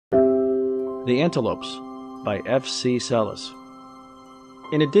The Antelopes by F.C. Salas.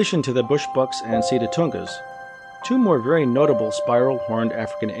 In addition to the bushbucks and sitatungas, two more very notable spiral-horned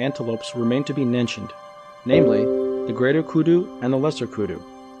African antelopes remain to be mentioned, namely the greater kudu and the lesser kudu.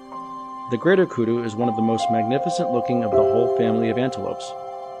 The greater kudu is one of the most magnificent-looking of the whole family of antelopes,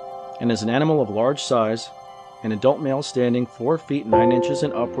 and is an animal of large size, an adult male standing 4 feet 9 inches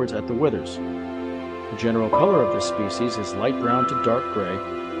and upwards at the withers. The general color of this species is light brown to dark gray,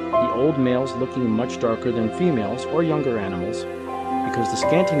 the old males looking much darker than females or younger animals, because the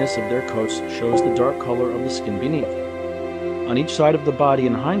scantiness of their coats shows the dark color of the skin beneath. On each side of the body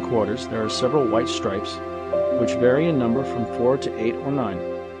and hindquarters there are several white stripes, which vary in number from 4 to 8 or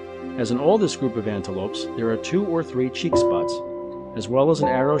 9. As in all this group of antelopes, there are 2 or 3 cheek spots, as well as an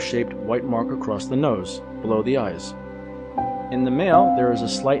arrow-shaped white mark across the nose, below the eyes. In the male, there is a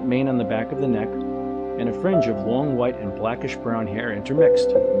slight mane on the back of the neck, and a fringe of long white and blackish-brown hair intermixed,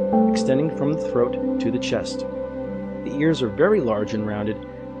 extending from the throat to the chest. The ears are very large and rounded,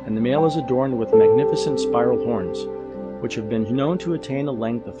 and the male is adorned with magnificent spiral horns, which have been known to attain a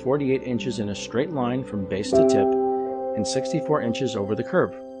length of 48 inches in a straight line from base to tip, and 64 inches over the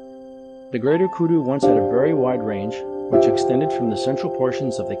curve. The greater kudu once had a very wide range, which extended from the central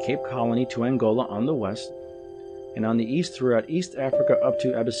portions of the Cape Colony to Angola on the west, and on the east throughout East Africa up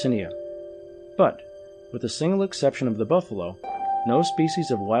to Abyssinia. But, with the single exception of the buffalo, no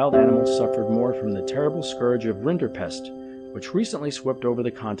species of wild animal suffered more from the terrible scourge of rinderpest, which recently swept over the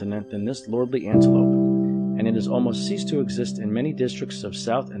continent, than this lordly antelope, and it has almost ceased to exist in many districts of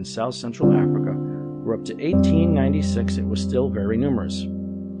South and South Central Africa, where up to 1896 it was still very numerous.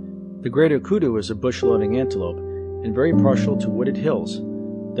 The greater kudu is a bush-loving antelope, and very partial to wooded hills,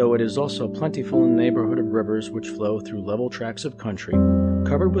 though it is also plentiful in the neighborhood of rivers which flow through level tracts of country,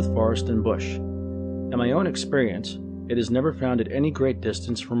 covered with forest and bush. In my own experience, it is never found at any great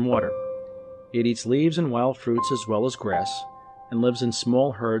distance from water. It eats leaves and wild fruits as well as grass, and lives in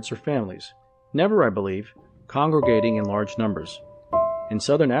small herds or families, never, I believe, congregating in large numbers. In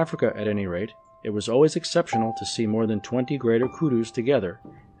southern Africa, at any rate, it was always exceptional to see more than 20 greater kudus together,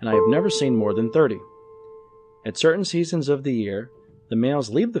 and I have never seen more than 30. At certain seasons of the year, the males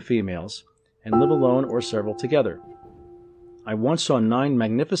leave the females and live alone or several together. I once saw 9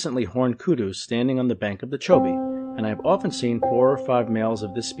 magnificently horned kudus standing on the bank of the Chobe, and I have often seen 4 or 5 males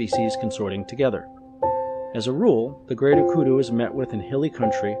of this species consorting together. As a rule, the greater kudu is met with in hilly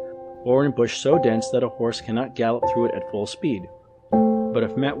country or in bush so dense that a horse cannot gallop through it at full speed. But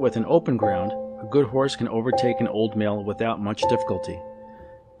if met with in open ground, a good horse can overtake an old male without much difficulty.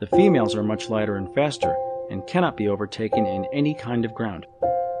 The females are much lighter and faster, and cannot be overtaken in any kind of ground.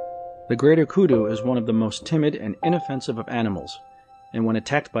 The greater kudu is one of the most timid and inoffensive of animals, and when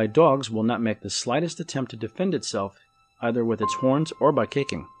attacked by dogs will not make the slightest attempt to defend itself, either with its horns or by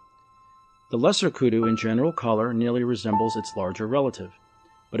kicking. The lesser kudu in general color nearly resembles its larger relative,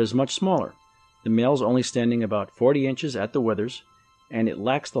 but is much smaller, the males only standing about 40 inches at the withers, and it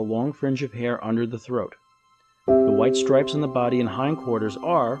lacks the long fringe of hair under the throat. The white stripes on the body and hindquarters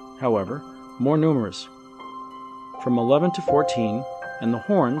are, however, more numerous, from 11 to 14, and the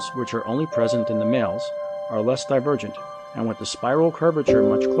horns, which are only present in the males, are less divergent, and with the spiral curvature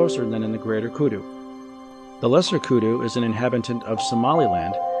much closer than in the greater kudu. The lesser kudu is an inhabitant of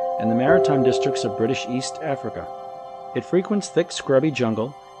Somaliland and the maritime districts of British East Africa. It frequents thick scrubby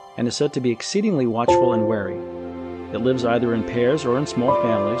jungle, and is said to be exceedingly watchful and wary. It lives either in pairs or in small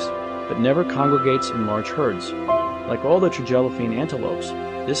families, but never congregates in large herds. Like all the trigelaphine antelopes,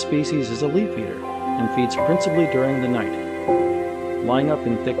 this species is a leaf eater, and feeds principally during the night, lying up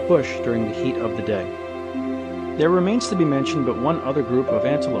in thick bush during the heat of the day. There remains to be mentioned but one other group of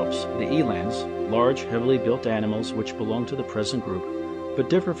antelopes, the Elans, large, heavily built animals which belong to the present group, but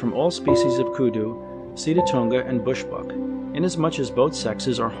differ from all species of kudu, sitatunga, and bushbuck, inasmuch as both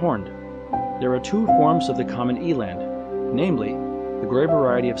sexes are horned. There are 2 forms of the common eland, namely, the gray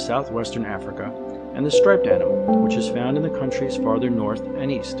variety of southwestern Africa, and the striped animal, which is found in the countries farther north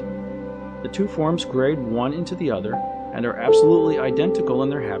and east. The 2 forms grade one into the other, and are absolutely identical in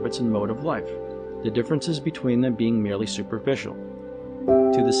their habits and mode of life, the differences between them being merely superficial.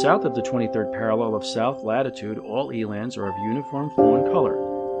 To the south of the 23rd parallel of south latitude, all elands are of uniform flow and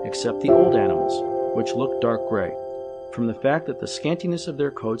color, except the old animals, which look dark gray, from the fact that the scantiness of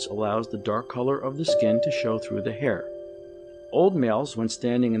their coats allows the dark color of the skin to show through the hair. Old males, when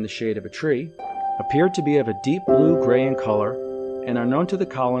standing in the shade of a tree, appear to be of a deep blue-gray in color, and are known to the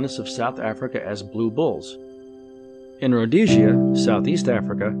colonists of South Africa as blue bulls. In Rhodesia, Southeast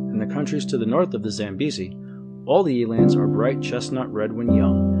Africa, and the countries to the north of the Zambezi, all the elands are bright chestnut red when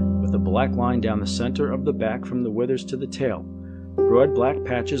young, with a black line down the center of the back from the withers to the tail, broad black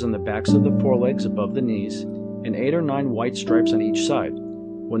patches on the backs of the forelegs above the knees, and 8 or 9 white stripes on each side.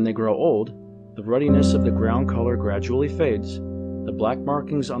 When they grow old, the ruddiness of the ground color gradually fades, the black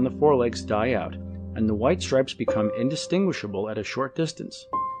markings on the forelegs die out, and the white stripes become indistinguishable at a short distance,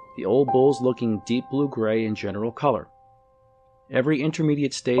 the old bulls looking deep blue-gray in general color. Every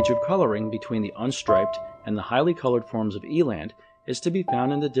intermediate stage of coloring between the unstriped and the highly colored forms of eland is to be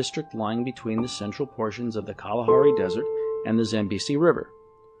found in the district lying between the central portions of the Kalahari Desert and the Zambezi River.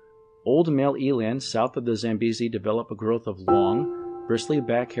 Old male eland south of the Zambezi develop a growth of long, bristly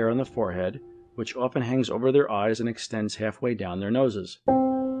back hair on the forehead, which often hangs over their eyes and extends halfway down their noses.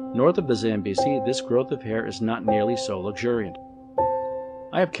 North of the Zambezi, this growth of hair is not nearly so luxuriant.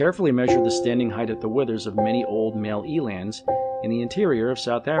 I have carefully measured the standing height at the withers of many old male elands in the interior of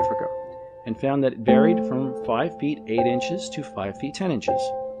South Africa, and found that it varied from 5 feet 8 inches to 5 feet 10 inches.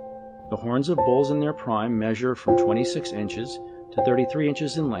 The horns of bulls in their prime measure from 26 inches to 33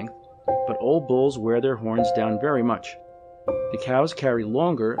 inches in length, but old bulls wear their horns down very much. The cows carry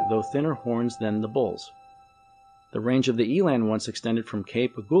longer, though thinner horns than the bulls. The range of the eland once extended from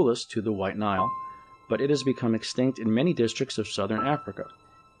Cape Agulhas to the White Nile, but it has become extinct in many districts of southern Africa,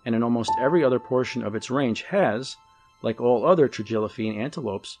 and in almost every other portion of its range has, like all other triglyphine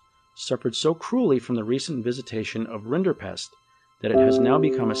antelopes, suffered so cruelly from the recent visitation of rinderpest that it has now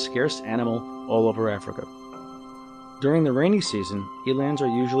become a scarce animal all over Africa. During the rainy season, elands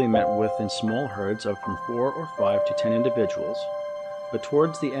are usually met with in small herds of from 4 or 5 to 10 individuals, but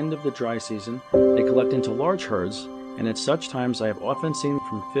towards the end of the dry season, they collect into large herds, and at such times I have often seen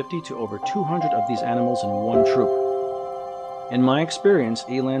from 50 to over 200 of these animals in one troop. In my experience,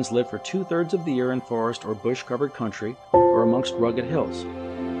 elands live for 2/3 of the year in forest or bush-covered country or amongst rugged hills,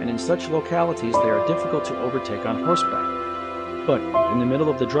 and in such localities they are difficult to overtake on horseback. But in the middle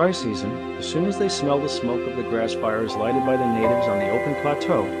of the dry season, as soon as they smell the smoke of the grass fires lighted by the natives on the open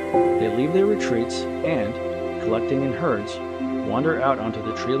plateau, they leave their retreats and, collecting in herds, wander out onto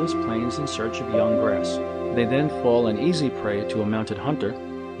the treeless plains in search of young grass. They then fall an easy prey to a mounted hunter,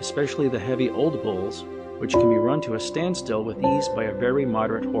 especially the heavy old bulls, which can be run to a standstill with ease by a very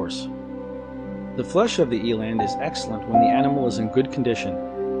moderate horse. The flesh of the eland is excellent when the animal is in good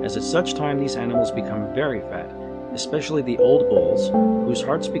condition, as at such time these animals become very fat, especially the old bulls, whose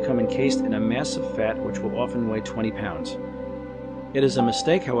hearts become encased in a mass of fat which will often weigh 20 pounds. It is a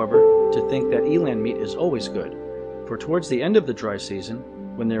mistake, however, to think that eland meat is always good, for towards the end of the dry season,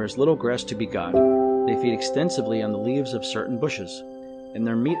 when there is little grass to be got, they feed extensively on the leaves of certain bushes, and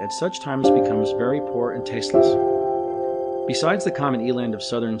their meat at such times becomes very poor and tasteless. Besides the common eland of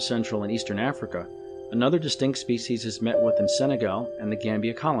southern, central, and eastern Africa, another distinct species is met with in Senegal and the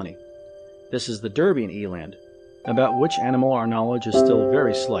Gambia colony. This is the Derbian eland, about which animal our knowledge is still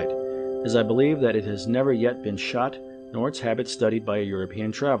very slight, as I believe that it has never yet been shot nor its habits studied by a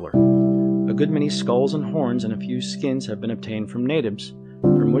European traveler. A good many skulls and horns and a few skins have been obtained from natives,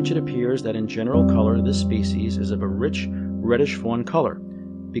 from which it appears that in general color this species is of a rich reddish fawn color,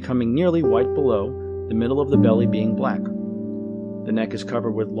 becoming nearly white below, the middle of the belly being black. The neck is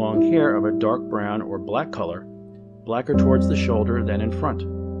covered with long hair of a dark brown or black color, blacker towards the shoulder than in front.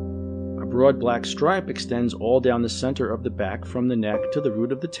 A broad black stripe extends all down the center of the back from the neck to the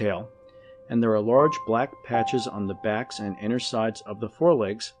root of the tail, and there are large black patches on the backs and inner sides of the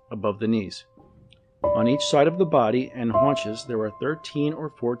forelegs above the knees. On each side of the body and haunches there are 13 or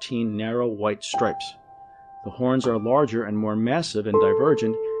 14 narrow white stripes. The horns are larger and more massive and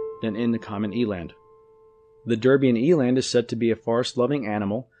divergent than in the common eland. The Derbian eland is said to be a forest-loving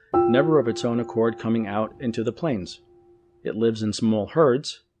animal, never of its own accord coming out into the plains. It lives in small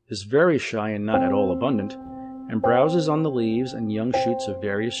herds, is very shy and not at all abundant, and browses on the leaves and young shoots of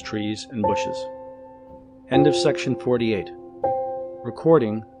various trees and bushes. End of section 48.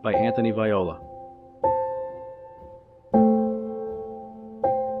 Recording by Anthony Viola.